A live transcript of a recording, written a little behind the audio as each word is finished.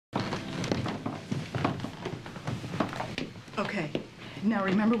Okay. Now,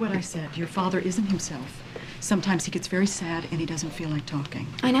 remember what I said. Your father isn't himself. Sometimes he gets very sad and he doesn't feel like talking.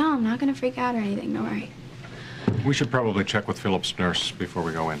 I know. I'm not going to freak out or anything. Don't worry. We should probably check with Phillip's nurse before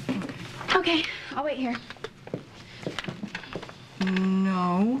we go in. Okay. I'll wait here.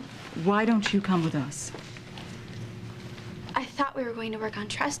 No. Why don't you come with us? I thought we were going to work on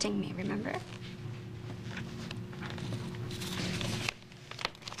trusting me, remember?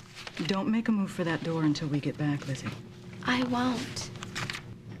 Don't make a move for that door until we get back, Lizzie. I won't.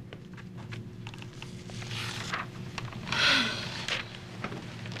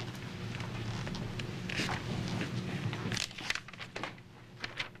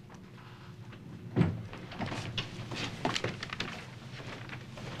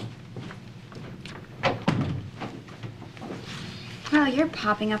 Well, you're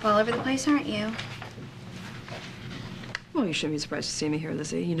popping up all over the place, aren't you? Well, you shouldn't be surprised to see me here,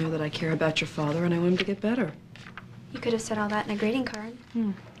 Lizzie. You know that I care about your father and I want him to get better. You could have said all that in a greeting card.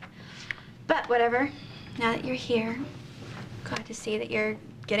 But whatever. Now that you're here, glad to see that you're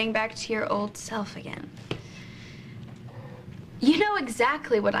getting back to your old self again. You know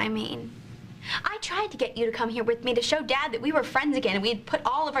exactly what I mean. I tried to get you to come here with me to show Dad that we were friends again and we'd put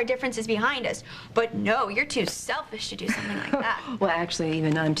all of our differences behind us. But no, you're too selfish to do something like that. Well, actually,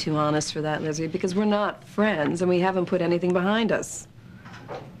 even I'm too honest for that, Lizzie, because we're not friends and we haven't put anything behind us.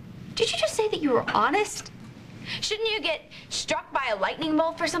 Did you just say that you were honest? Shouldn't you get struck by a lightning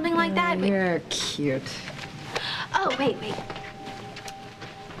bolt for something like that? You're cute. Oh, wait.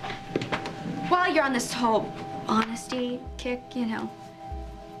 While you're on this whole honesty kick, you know,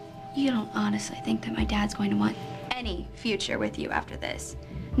 you don't honestly think that my dad's going to want any future with you after this.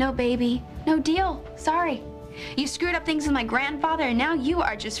 No baby, no deal. Sorry. You screwed up things with my grandfather, and now you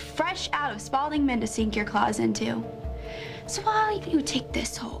are just fresh out of Spalding Mill to sink your claws into. So why don't you take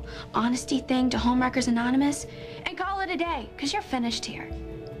this whole honesty thing to Homewreckers Anonymous and call it a day, because you're finished here.